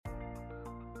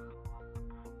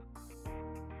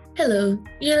Hello,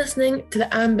 you're listening to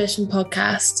the Ambition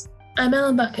podcast. I'm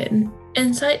Ellen Buchan,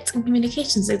 Insights and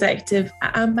Communications Executive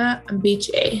at AMBA and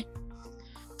BGA.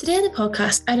 Today on the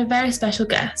podcast, I had a very special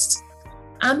guest.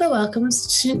 AMBA welcomes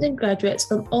students and graduates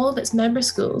from all of its member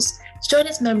schools to join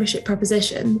its membership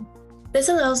proposition. This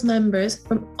allows members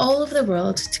from all over the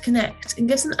world to connect and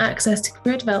gives them access to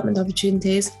career development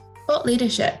opportunities, thought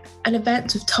leadership, and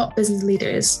events with top business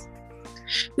leaders.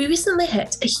 We recently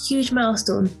hit a huge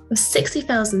milestone of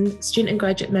 60,000 student and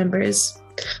graduate members.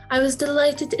 I was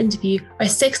delighted to interview our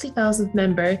 60,000th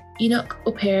member, Enoch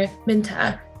O'Pear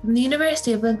Minta, from the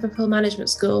University of Liverpool Management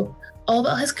School, all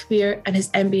about his career and his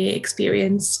MBA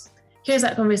experience. Here's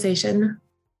that conversation.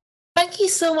 Thank you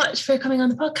so much for coming on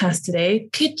the podcast today.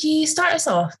 Could you start us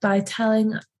off by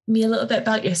telling me a little bit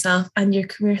about yourself and your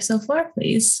career so far,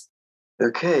 please?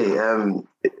 Okay,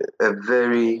 a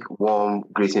very warm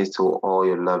greetings to all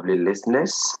your lovely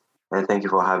listeners, and thank you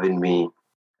for having me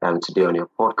today on your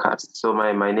podcast. So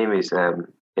my name is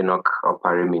Enoch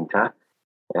O'Pear Minta.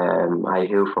 I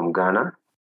hail from Ghana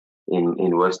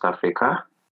in West Africa,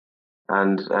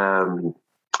 and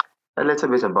a little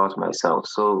bit about myself.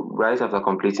 So right after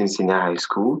completing senior high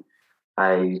school,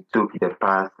 I took the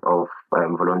path of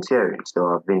volunteering.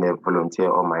 So I've been a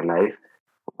volunteer all my life,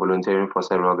 volunteering for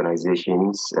several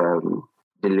organizations,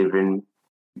 delivering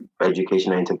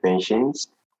educational interventions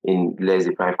in less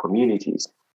deprived communities.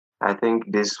 I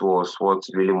think this was what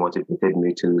really motivated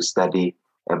me to study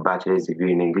a bachelor's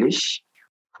degree in English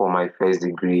for my first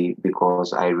degree,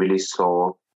 because I really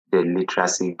saw the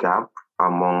literacy gap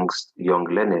amongst young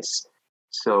learners.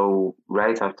 So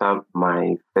right after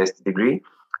my first degree,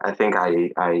 I think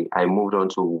I moved on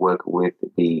to work with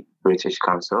the British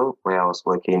Council, where I was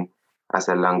working as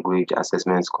a language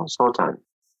assessment consultant.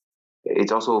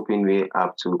 It also opened me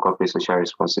up to corporate social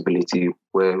responsibility,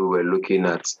 where we were looking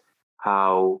at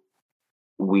how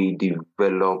we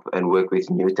develop and work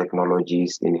with new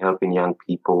technologies in helping young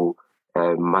people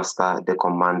master the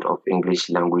command of English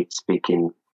language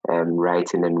speaking,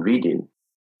 writing and reading.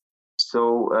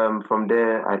 So from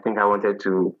there, I think I wanted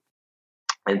to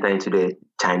enter into the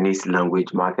Chinese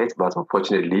language market, but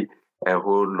unfortunately, a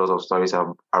whole lot of stories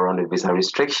are around the visa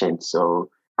restrictions. So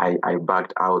I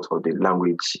backed out of the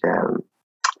language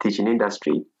teaching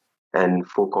industry and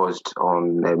focused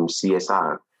on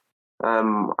CSR.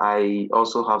 I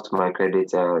also have to my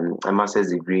credit a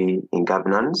master's degree in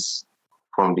governance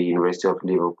from the University of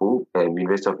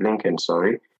Lincoln,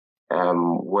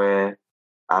 where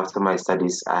after my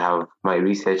studies, my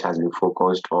research has been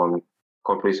focused on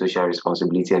corporate social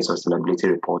responsibility and sustainability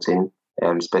reporting,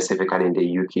 specifically in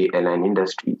the UK airline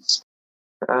industries.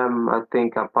 I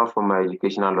think apart from my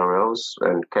educational laurels,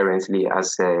 and currently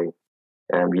as a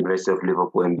University of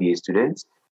Liverpool MBA student,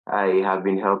 I have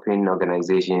been helping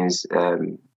organizations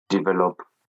develop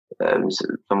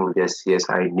some of their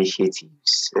CSR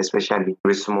initiatives, especially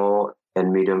with small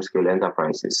and medium-scale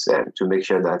enterprises, to make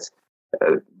sure that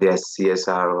their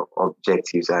CSR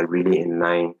objectives are really in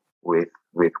line with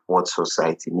what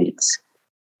society needs.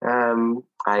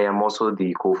 I am also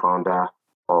the co-founder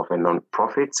of a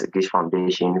non-profit, Gish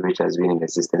Foundation, which has been in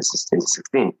existence since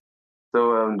 2016.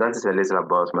 So that is a little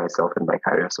about myself and my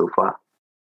career so far.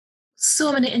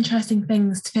 So many interesting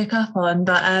things to pick up on,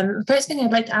 but first thing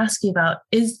I'd like to ask you about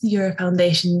is your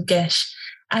foundation, Gish.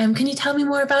 Can you tell me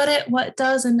more about it, what it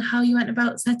does and how you went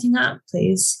about setting it up,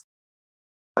 please?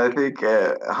 I think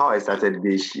how I started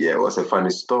Gish was a funny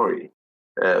story.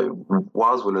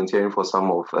 Whilst volunteering for some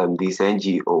of these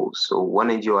NGOs, so one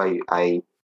NGO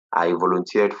I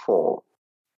volunteered for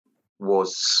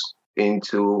was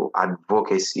into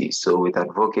advocacy. So with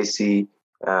advocacy,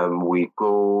 we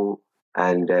go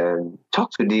and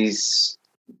talk to these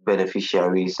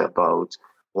beneficiaries about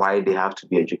why they have to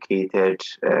be educated,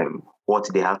 what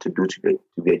they have to do to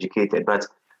be educated. But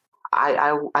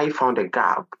I found a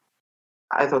gap.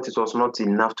 I thought it was not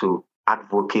enough to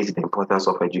advocate the importance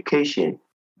of education,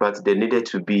 but there needed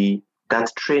to be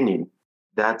that training,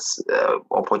 that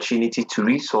opportunity to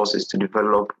resources to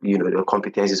develop, the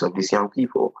competencies of these young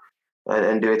people.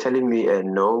 And they were telling me,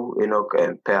 no,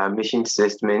 per our mission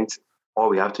statement, all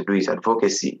we have to do is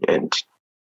advocacy. And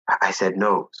I said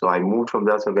no. So I moved from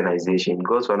that organization,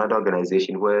 go to another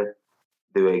organization where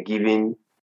they were giving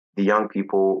the young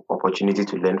people opportunity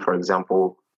to learn, for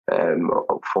example,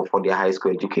 for their high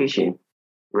school education.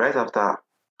 Right after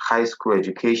high school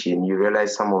education, you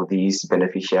realize some of these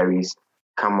beneficiaries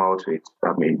come out with,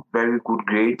 very good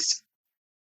grades,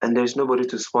 and there's nobody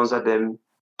to sponsor them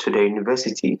to the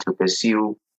university to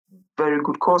pursue very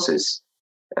good courses.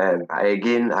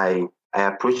 I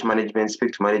approach management,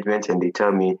 speak to management, and they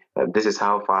tell me this is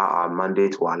how far our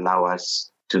mandate will allow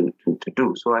us to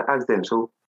do. So I asked them,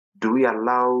 so do we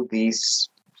allow these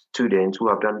students who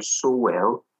have done so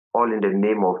well, all in the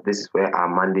name of this is where our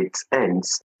mandate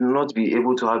ends, not be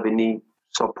able to have any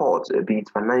support, be it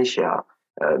financial,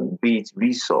 be it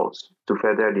resource to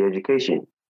further the education?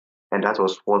 And that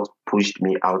was what pushed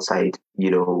me outside,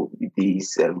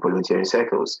 these volunteering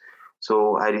circles.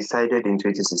 So I decided in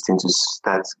 2016 to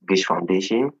start Gish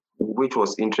Foundation, which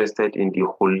was interested in the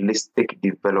holistic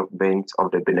development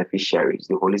of the beneficiaries,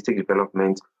 the holistic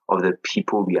development of the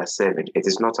people we are serving. It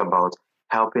is not about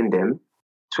helping them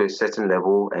to a certain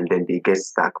level and then they get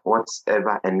stuck.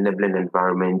 Whatever enabling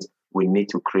environment we need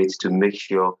to create to make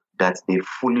sure that they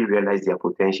fully realize their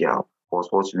potential was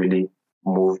what really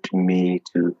moved me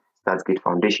to start Gate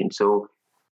Foundation. So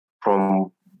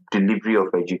from delivery of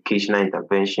educational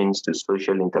interventions to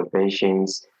social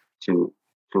interventions to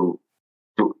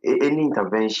any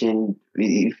intervention,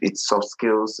 if it's soft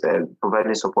skills,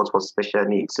 providing support for special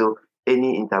needs. So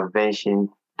any intervention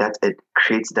that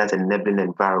creates that enabling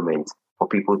environment for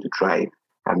people to thrive.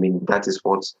 I mean, that is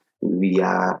what we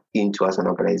are into as an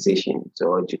organization.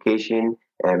 So education,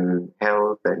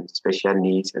 health and special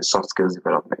needs and soft skills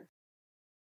development.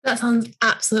 That sounds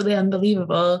absolutely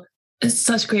unbelievable. It's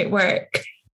such great work.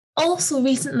 Also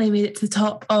recently made it to the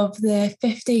top of the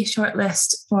 50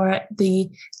 shortlist for the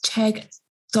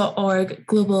Chegg.org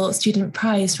Global Student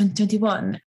Prize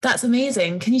 2021. That's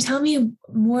amazing. Can you tell me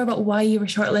more about why you were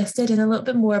shortlisted and a little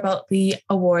bit more about the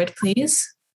award,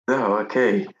 please? Oh,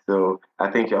 okay. So I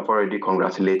think you have already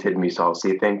congratulated me, so I'll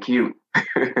say thank you.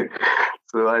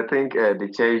 So I think the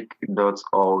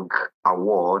Chegg.org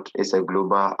award is a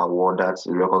global award that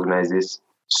recognizes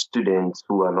students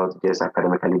who are not just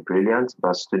academically brilliant,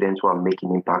 but students who are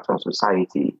making impact on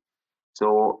society.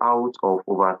 So out of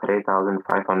over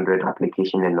 3,500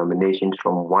 applications and nominations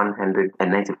from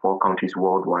 194 countries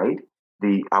worldwide,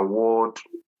 the award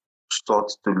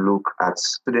sought to look at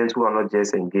students who are not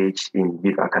just engaged in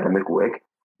deep academic work,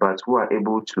 but who are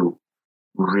able to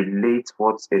relate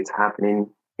what is happening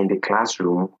in the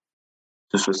classroom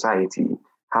to society,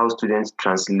 how students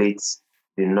translate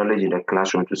the knowledge in the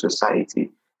classroom to society.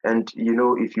 And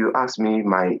if you ask me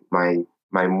my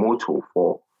motto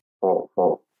for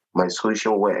my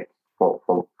social work for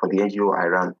the NGO I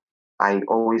run, I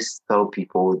always tell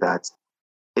people that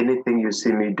anything you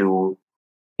see me do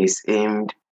is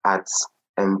aimed at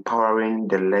empowering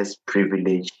the less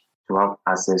privileged to have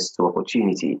access to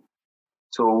opportunity.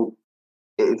 So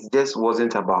it just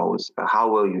wasn't about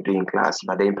how well you do in class,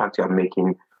 but the impact you are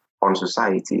making on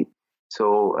society.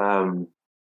 So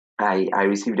I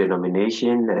received a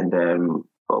nomination and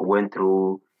went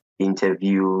through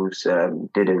interviews,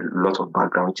 did a lot of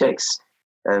background checks.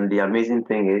 And the amazing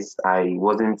thing is I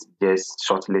wasn't just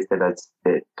shortlisted as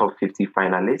the top 50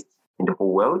 finalists in the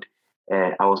whole world.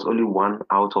 I was only one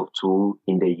out of two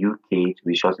in the UK to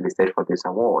be shortlisted for this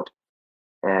award.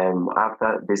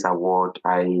 After this award,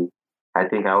 I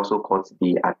think I also caught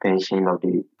the attention of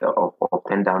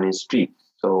 10 Downing Street.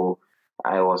 So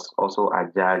I was also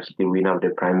adjudged the winner of the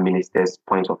Prime Minister's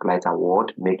Point of Light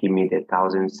Award, making me the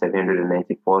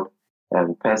 1,794th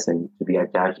person to be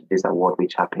adjudged this award,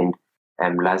 which happened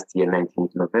last year,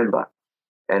 19th November.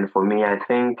 And for me, I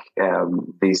think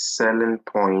the selling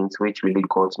point which really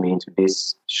got me into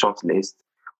this shortlist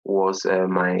was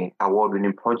my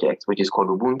award-winning project, which is called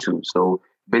Ubuntu. So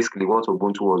basically what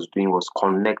Ubuntu was doing was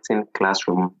connecting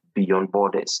classroom beyond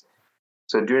borders.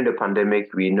 So during the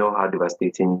pandemic, we know how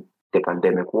devastating the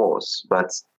pandemic was.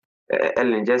 But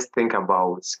Ellen, just think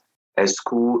about a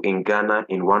school in Ghana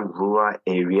in one rural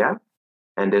area,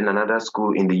 and then another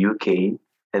school in the UK,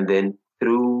 and then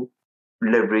through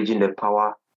leveraging the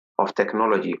power of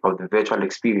technology, of the virtual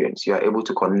experience, you are able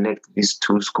to connect these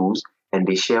two schools and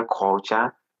they share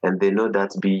culture and they know that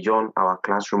beyond our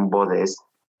classroom borders,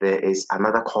 there is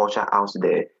another culture out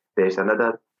there. There's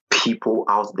another people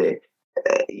out there.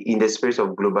 In the spirit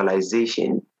of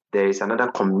globalization, there is another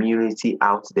community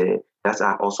out there that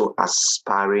are also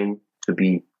aspiring to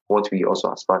be what we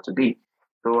also aspire to be.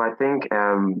 So I think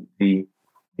the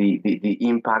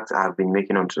impact I've been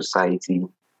making on society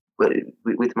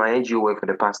with my NGO work for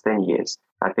the past 10 years,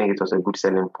 I think it was a good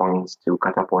selling point to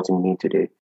catapulting me today.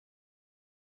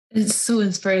 It's so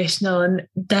inspirational and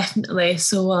definitely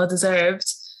so well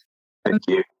deserved. Thank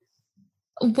you.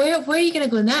 Where are you going to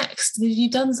go next?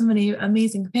 You've done so many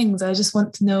amazing things. I just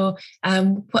want to know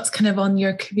what's kind of on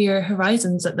your career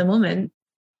horizons at the moment.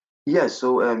 Yeah,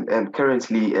 so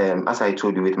currently, as I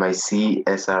told you, with my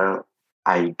CSR,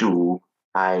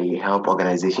 I help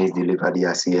organizations deliver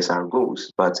their CSR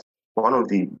goals. But one of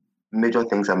the major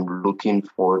things I'm looking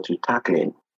forward to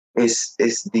tackling is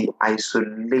the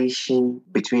isolation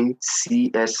between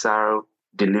CSR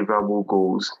deliverable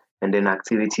goals and then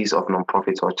activities of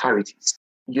nonprofits or charities.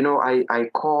 I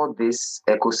call this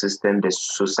ecosystem the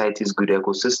society's good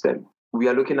ecosystem. We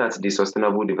are looking at the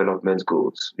sustainable development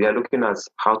goals. We are looking at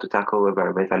how to tackle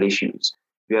environmental issues.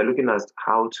 We are looking at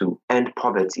how to end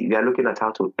poverty. We are looking at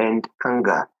how to end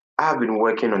hunger. I have been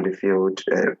working on the field,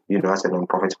 as a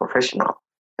nonprofit professional.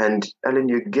 And then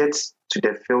you get to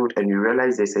the field and you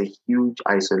realize there's a huge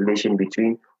isolation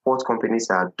between what companies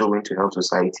are doing to help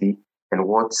society and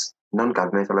what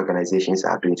non-governmental organizations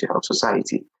are doing to help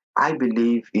society. I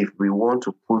believe if we want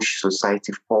to push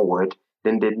society forward,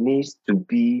 then there needs to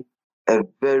be a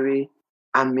very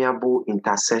amiable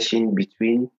intersection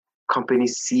between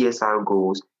companies' CSR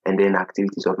goals and then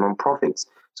activities of nonprofits.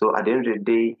 So at the end of the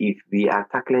day, if we are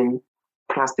tackling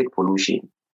plastic pollution,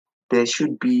 there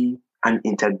should be an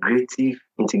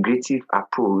integrative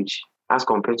approach as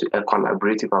compared to a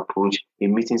collaborative approach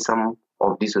in meeting some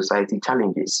of these society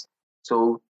challenges.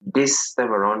 So this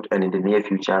time around and in the near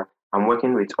future, I'm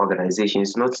working with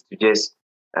organizations not to just,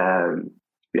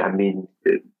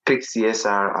 pick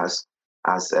CSR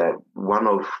as one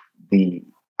of the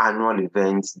annual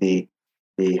events they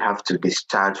have to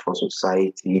discharge for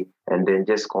society and then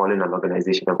just calling an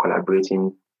organization and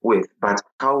collaborating with. But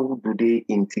how do they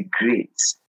integrate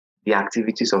the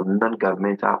activities of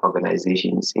non-governmental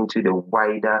organizations into the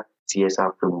wider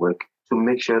CSR framework to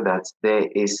make sure that there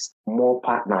is more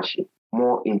partnership,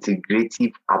 more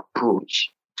integrative approach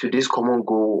to this common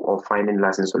goal of finding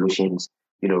lasting solutions,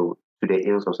 to the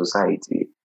ills of society.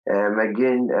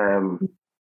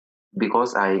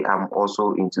 Because I am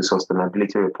also into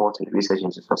sustainability reporting, research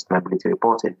into sustainability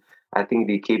reporting, I think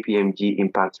the KPMG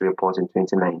Impact Report in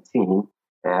 2019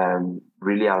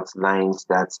 really outlines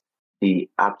that the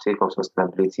uptake of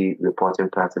sustainability reporting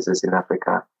practices in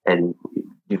Africa and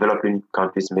developing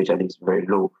countries majorly is very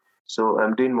low. So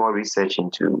I'm doing more research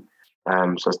into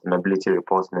sustainability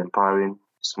reporting, empowering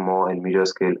small and medium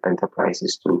scale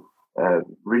enterprises to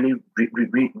really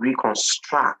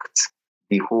reconstruct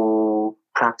the whole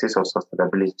practice of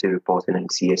sustainability reporting and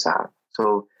CSR.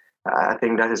 So I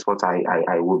think that is what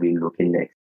I will be looking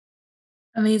next.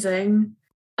 Amazing.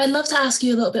 I'd love to ask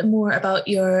you a little bit more about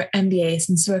your MBA,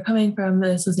 since we're coming from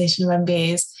the Association of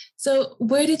MBAs. So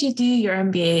where did you do your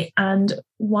MBA and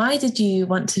why did you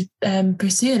want to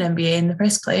pursue an MBA in the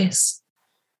first place?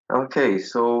 Okay,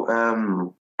 so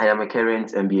I am a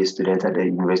current MBA student at the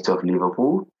University of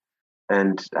Liverpool,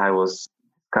 and I was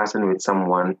discussing with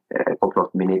someone a couple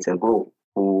of minutes ago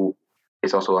who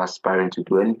is also aspiring to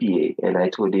do MBA, and I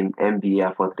told him MBA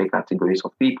are for three categories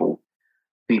of people.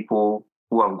 People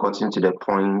who have gotten to the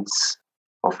point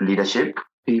of leadership,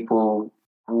 people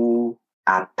who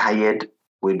are tired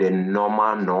with the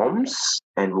normal norms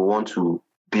and we want to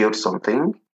build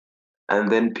something, and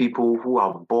then people who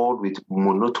are bored with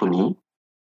monotony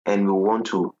and we want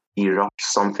to erupt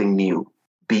something new,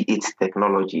 be it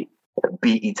technology,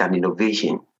 be it an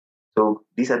innovation. So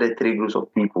these are the three groups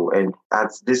of people. And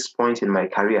at this point in my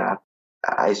career,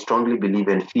 I strongly believe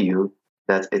and feel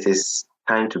that it is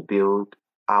time to build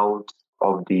out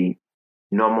of the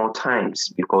normal times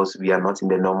because we are not in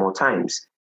the normal times.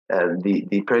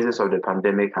 The presence of the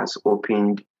pandemic has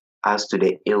opened us to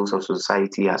the ills of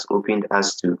society, has opened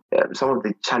us to some of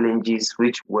the challenges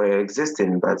which were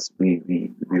existing, but we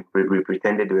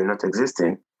pretended they were not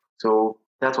existing. So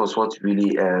that was what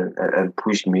really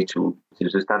pushed me to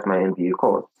start my MBA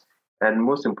course. And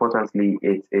most importantly,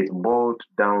 it boiled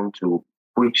down to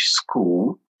which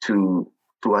school to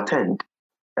attend.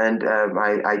 And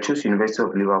I chose University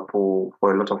of Liverpool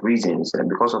for a lot of reasons. And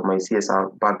because of my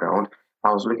CSR background,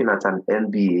 I was looking at an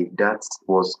MBA that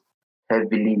was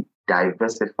heavily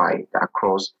diversified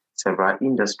across several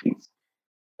industries.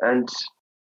 And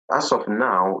as of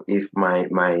now, if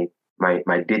my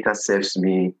data serves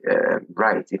me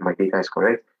right, if my data is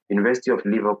correct, University of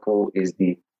Liverpool is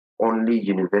the only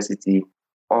university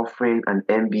offering an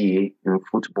MBA in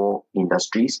football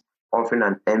industries, offering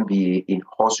an MBA in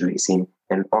horse racing,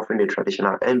 and offering a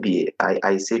traditional MBA.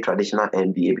 I say traditional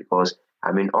MBA because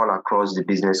all across the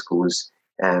business schools,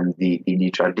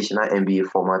 the traditional MBA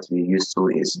format we used to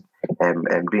is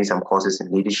doing some courses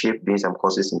in leadership, doing some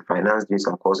courses in finance, doing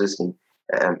some courses in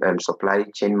supply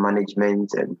chain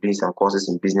management, and doing some courses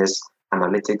in business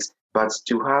analytics. But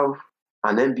to have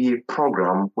an MBA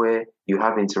program where you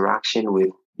have interaction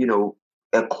with,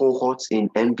 a cohort in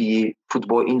MBA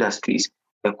football industries,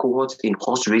 a cohort in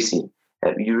horse racing,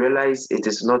 you realize it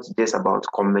is not just about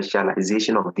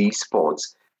commercialization of these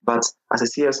sports, but as a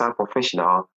CSR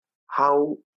professional,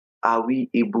 how are we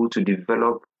able to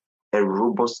develop a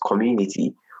robust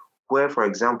community where, for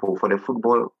example, for the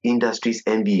football industry's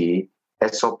MBA, a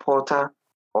supporter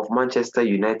of Manchester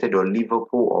United or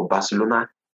Liverpool or Barcelona,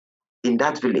 in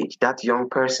that village, that young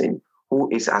person who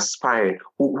is aspiring,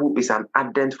 who is an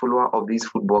ardent follower of these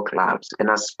football clubs and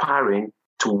aspiring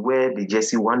to wear the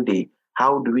jersey one day,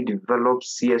 how do we develop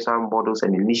CSR models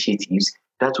and initiatives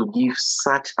that will give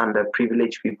such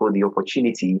underprivileged people the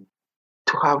opportunity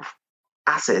to have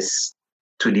access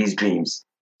to these dreams?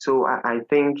 So I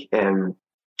think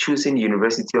choosing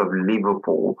University of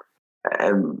Liverpool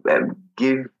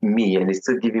gave me, and it's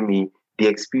still giving me, the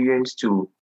experience to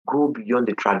go beyond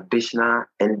the traditional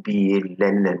NBA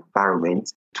learning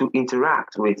environment to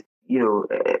interact with,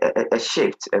 a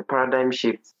shift, a paradigm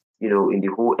shift, in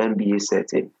the whole NBA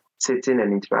setting, sitting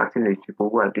and interacting with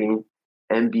people who are doing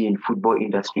NBA in football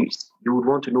industries. You would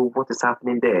want to know what is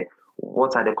happening there.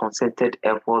 What are the concerted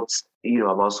efforts,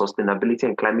 about sustainability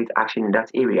and climate action in that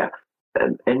area?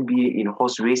 NBA in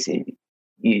horse racing,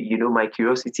 my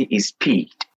curiosity is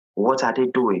piqued. What are they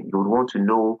doing? You would want to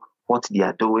know what they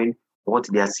are doing, what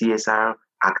their CSR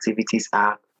activities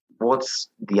are, what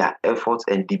their efforts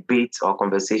and debates or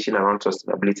conversation around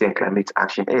sustainability and climate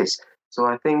action is. So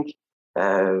I think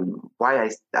why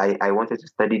I wanted to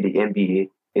study the MBA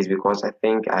is because I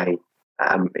think I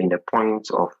am in the point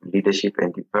of leadership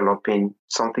and developing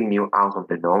something new out of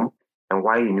the norm. And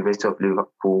why University of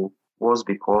Liverpool was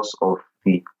because of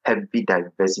the heavy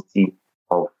diversity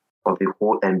of the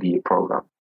whole MBA program.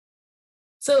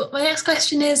 So my next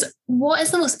question is, what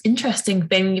is the most interesting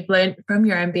thing you've learned from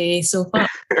your MBA so far?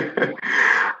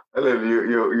 Ellen,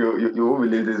 you won't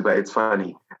believe this, but it's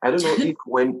funny. I don't know if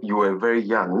when you were very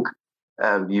young,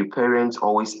 your parents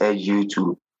always urge you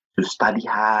to study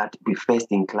hard, be first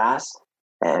in class,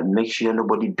 and make sure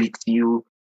nobody beats you.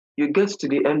 You get to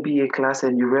the MBA class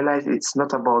and you realize it's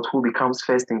not about who becomes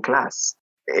first in class.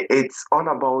 It's all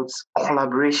about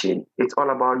collaboration. It's all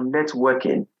about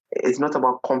networking. It's not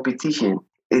about competition.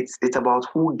 It's about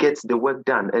who gets the work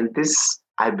done. And this,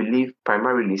 I believe,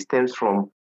 primarily stems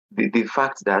from the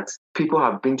fact that people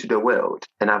have been to the world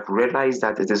and have realized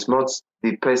that it is not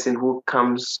the person who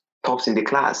comes tops in the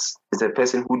class. It's the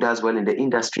person who does well in the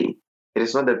industry. It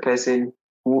is not the person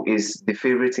who is the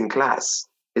favorite in class.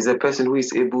 It's the person who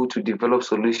is able to develop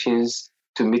solutions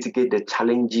to mitigate the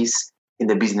challenges in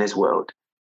the business world.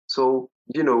 So,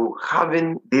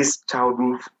 having these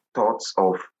childhood thoughts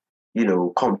of,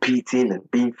 competing and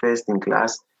being first in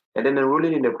class, and then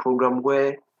enrolling in a program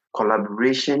where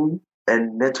collaboration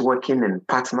and networking and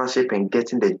partnership and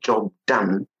getting the job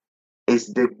done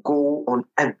is the goal on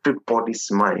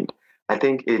everybody's mind. I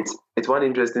think it's one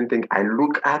interesting thing I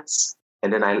look at,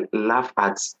 and then I laugh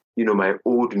at, my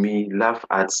old me, laugh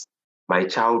at my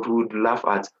childhood, laugh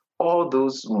at all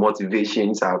those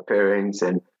motivations our parents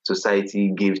and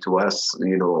society give to us,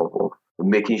 of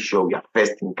making sure we are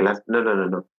first in class.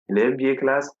 No. In the MBA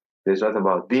class, it's not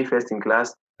about being first in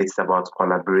class. It's about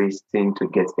collaborating to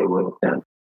get the work done.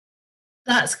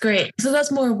 That's great. So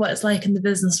that's more what it's like in the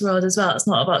business world as well. It's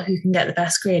not about who can get the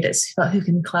best grade. It's about who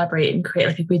can collaborate and create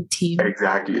like a good team.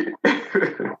 Exactly.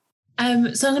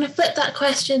 So I'm going to flip that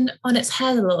question on its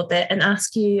head a little bit and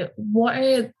ask you, what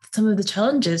are some of the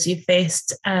challenges you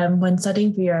faced when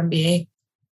studying for your MBA?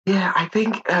 Yeah, I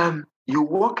think you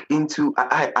walk into,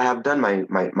 I have done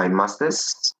my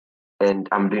master's and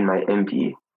I'm doing my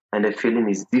MBA, and the feeling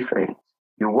is different.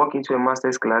 You walk into a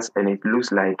master's class and it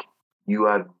looks like you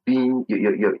are being,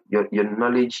 your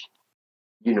knowledge,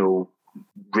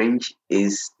 range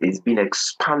is being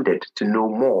expanded to know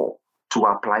more, to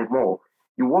apply more.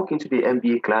 You walk into the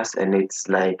MBA class and it's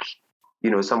like,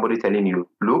 somebody telling you,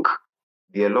 look,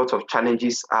 there are lots of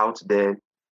challenges out there,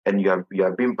 and you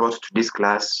are being brought to this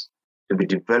class to be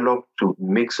developed to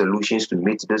make solutions to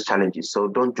meet those challenges. So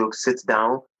don't joke, sit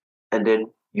down, and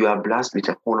then you are blessed with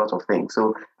a whole lot of things.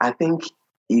 So I think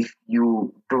if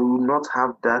you do not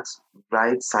have that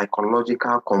right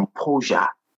psychological composure,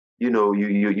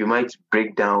 you might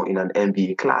break down in an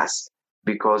MBA class,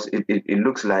 because it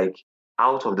looks like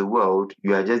out of the world,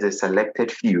 you are just a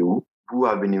selected few who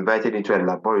have been invited into a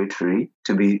laboratory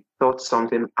to be taught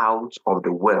something out of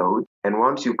the world. And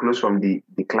once you close from the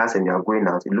class and you're going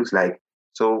out, it looks like,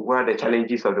 so what are the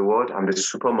challenges of the world? I'm the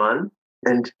Superman.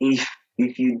 And if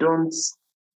you don't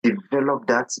develop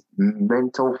that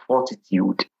mental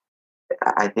fortitude,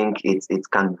 I think it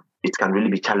can really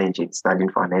be challenging studying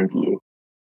for an MBA.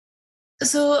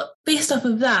 So based off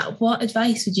of that, what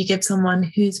advice would you give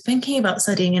someone who's thinking about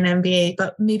studying an MBA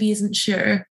but maybe isn't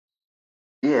sure?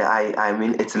 Yeah, I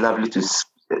mean, it's lovely to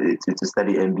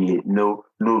study MBA. No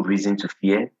reason to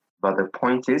fear. But the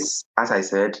point is, as I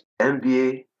said,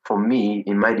 MBA for me,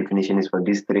 in my definition, is for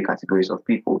these three categories of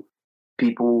people.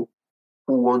 People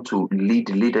who want to lead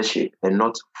leadership and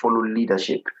not follow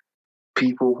leadership,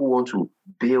 people who want to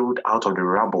build out of the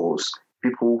rubbles,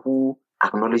 people who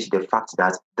acknowledge the fact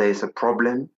that there is a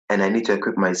problem and I need to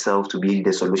equip myself to be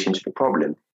the solution to the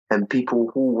problem, and people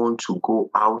who want to go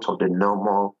out of the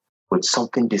normal with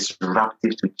something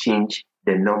disruptive to change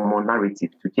the normal narrative,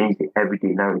 to change the everyday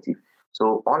narrative.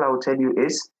 So all I will tell you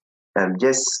is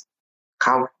just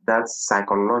have that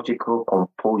psychological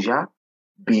composure,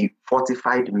 be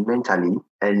fortified mentally,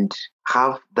 and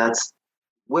have that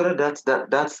whether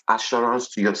that's assurance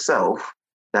to yourself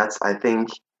that I think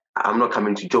I'm not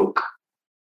coming to joke.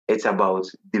 It's about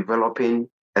developing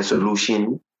a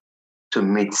solution to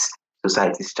meet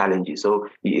society's challenges. So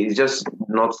it's just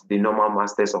not the normal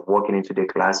masters of walking into the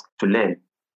class to learn.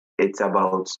 It's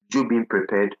about you being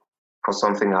prepared for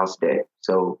something else there.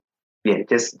 So yeah,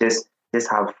 just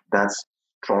have that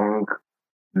strong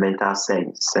mental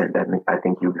sense, and then I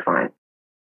think you'll be fine.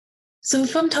 So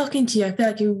from talking to you, I feel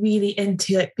like you're really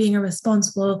into like being a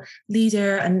responsible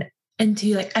leader and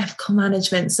into like ethical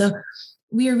management. So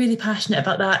we are really passionate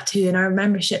about that too in our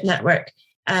membership network.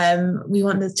 We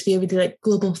want this to be a really like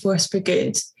global force for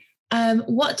good.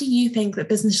 What do you think that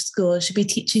business schools should be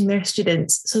teaching their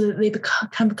students so that they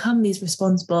can become these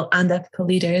responsible and ethical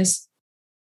leaders?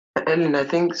 Ellen, I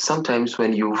think sometimes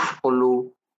when you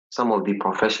follow some of the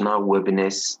professional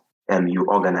webinars you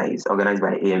organized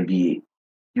by AMBA,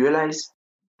 you realize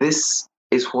this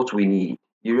is what we need.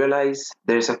 You realize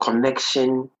there's a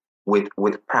connection with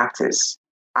practice.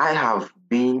 I have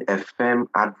been a firm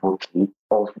advocate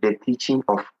of the teaching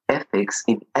of ethics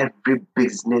in every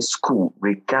business school,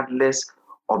 regardless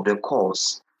of the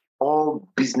course. All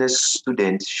business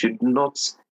students should not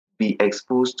be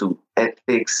exposed to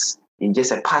ethics in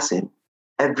just a passing.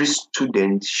 Every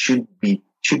student should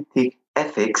take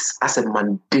ethics as a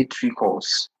mandatory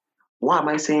course. Why am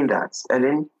I saying that? And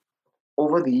then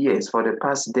over the years, for the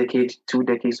past decade, 2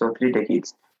 decades, or 3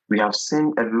 decades, we have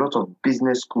seen a lot of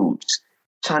business schools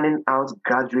churning out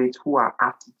graduates who are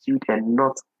aptitude and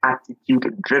not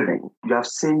attitude driven. You have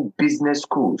seen business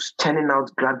schools churning out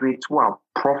graduates who are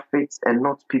profits and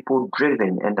not people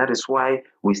driven. And that is why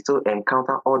we still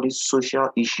encounter all these social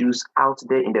issues out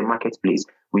there in the marketplace.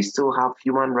 We still have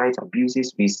human rights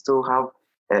abuses. We still have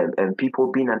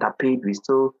people being underpaid. We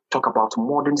still talk about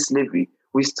modern slavery.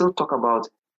 We still talk about,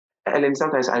 and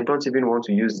sometimes I don't even want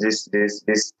to use this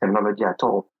terminology at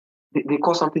all. They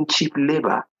call something cheap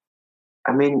labor.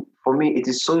 I mean, for me, it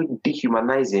is so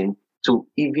dehumanizing to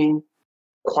even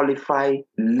qualify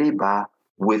labor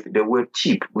with the word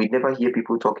cheap. We never hear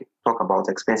people talk about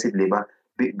expensive labor,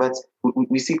 but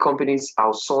we see companies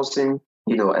outsourcing,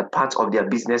 a part of their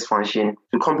business function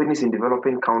to companies in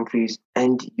developing countries,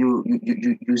 and you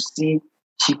see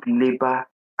cheap labor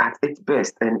at its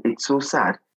best, and it's so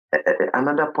sad.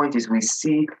 Another point is we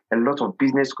see a lot of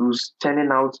business schools churning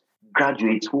out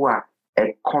graduates who are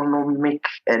economic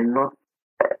and not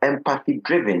empathy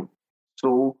driven.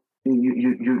 So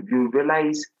you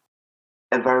realize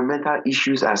environmental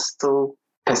issues are still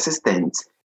persistent.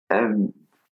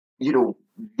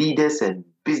 Leaders and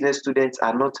business students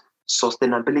are not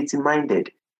sustainability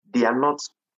minded. They are not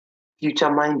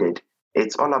future minded.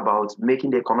 It's all about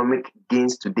making the economic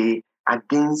gains today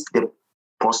against the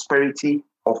prosperity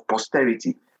of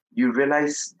posterity. You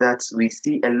realize that we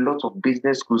see a lot of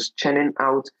business schools churning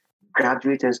out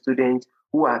graduates and students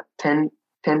who are 10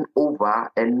 over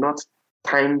and not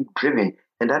time driven.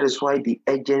 And that is why the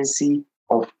urgency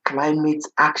of climate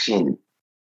action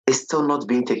is still not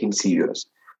being taken serious.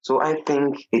 So I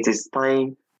think it is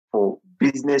time for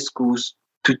business schools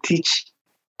to teach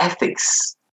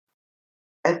ethics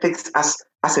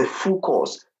as a full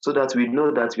course, so that we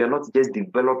know that we are not just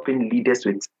developing leaders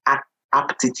with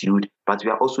aptitude, but we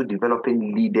are also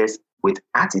developing leaders with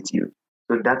attitude.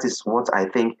 So that is what I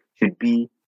think should be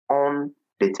on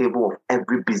the table of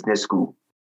every business school,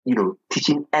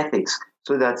 teaching ethics,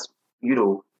 so that,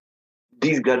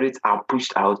 these graduates are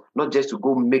pushed out, not just to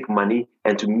go make money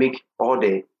and to make all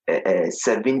the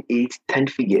 7, 8, 10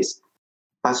 figures,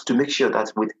 but to make sure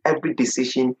that with every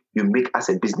decision you make as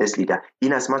a business leader,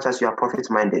 in as much as you are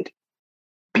profit-minded,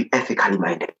 be ethically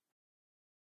minded.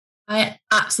 I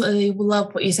absolutely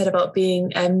love what you said about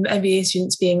being MBA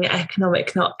students being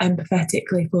economic, not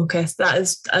empathetically focused. That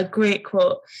is a great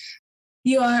quote.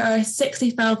 You are our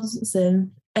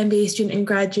 60,000 MBA student and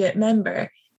graduate member.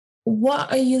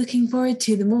 What are you looking forward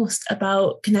to the most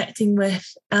about connecting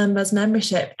with AMBA's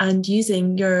membership and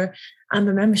using your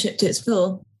AMBA membership to its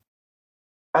full?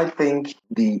 I think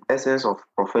the essence of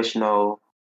professional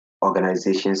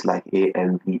organizations like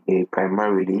AMBA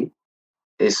primarily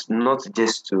is not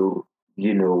just to,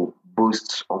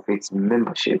 boast of its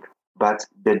membership, but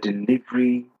the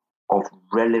delivery of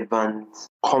relevant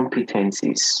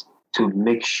competencies to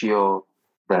make sure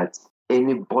that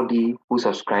anybody who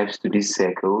subscribes to these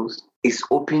circles is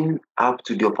open up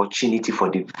to the opportunity for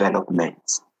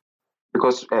development.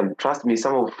 Because trust me,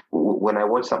 when I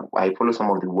follow some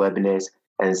of the webinars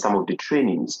and some of the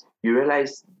trainings, you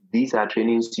realize these are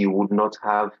trainings you would not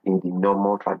have in the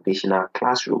normal traditional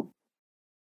classroom.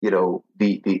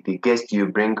 The guests you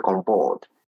bring on board,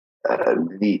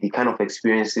 the kind of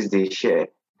experiences they share,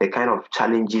 the kind of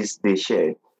challenges they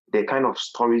share, the kind of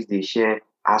stories they share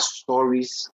are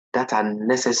stories that are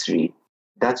necessary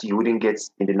that you wouldn't get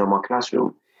in the normal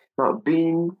classroom. Now,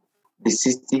 being the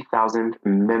 60,000th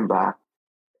member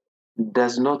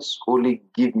does not only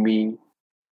give me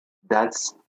that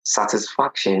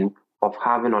satisfaction of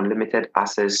having unlimited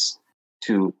access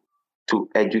to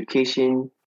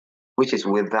education, which is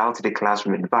without the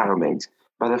classroom environment,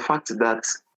 but the fact that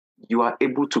you are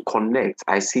able to connect.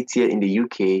 I sit here in the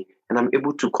UK and I'm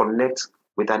able to connect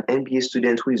with an MBA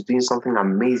student who is doing something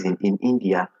amazing in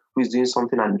India, who is doing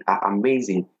something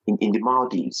amazing in the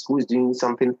Maldives, who is doing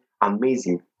something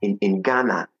amazing in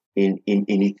Ghana, in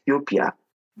Ethiopia,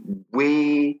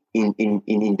 way in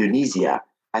Indonesia.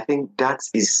 I think that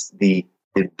is the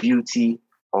beauty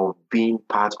of being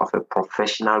part of a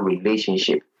professional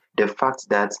relationship. The fact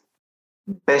that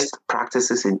best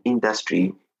practices in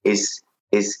industry is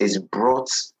brought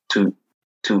to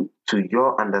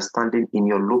your understanding in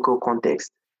your local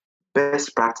context.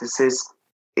 Best practices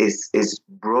is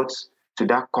brought to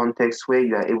that context where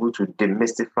you are able to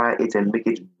demystify it and make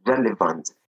it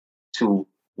relevant to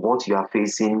what you are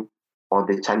facing or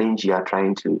the challenge you are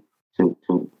trying to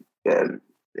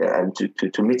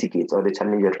mitigate, or the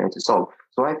challenge you're trying to solve.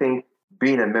 So I think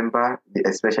being a member,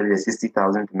 especially a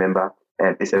 60,000th member,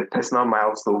 is a personal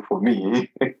milestone for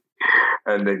me.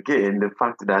 And again, the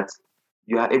fact that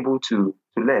you are able to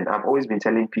learn. I've always been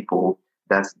telling people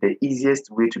that the easiest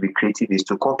way to be creative is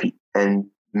to copy. And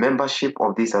membership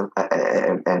of this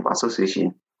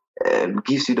association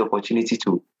gives you the opportunity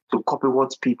to copy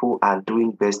what people are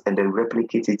doing best and then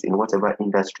replicate it in whatever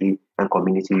industry and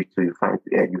community you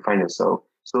find yourself.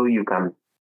 So you can,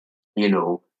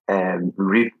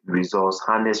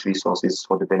 harness resources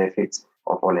for the benefit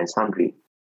of all and sundry.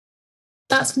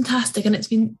 That's fantastic, and it's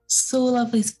been so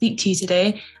lovely to speak to you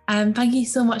today. Thank you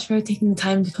so much for taking the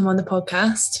time to come on the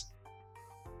podcast.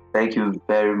 Thank you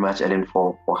very much, Ellen,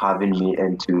 for having me,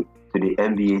 and to the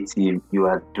MBA team. You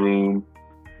are doing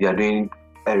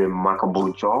a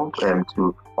remarkable job.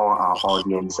 To all our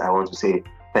audience, I want to say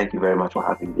thank you very much for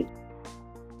having me.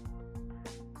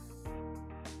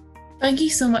 Thank you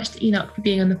so much to Enoch for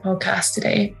being on the podcast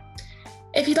today.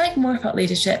 If you'd like more thought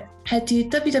leadership, head to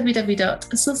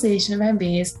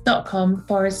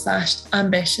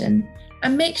www.associationofmbas.com/ambition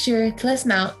and make sure to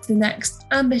listen out to the next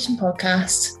Ambition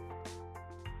podcast.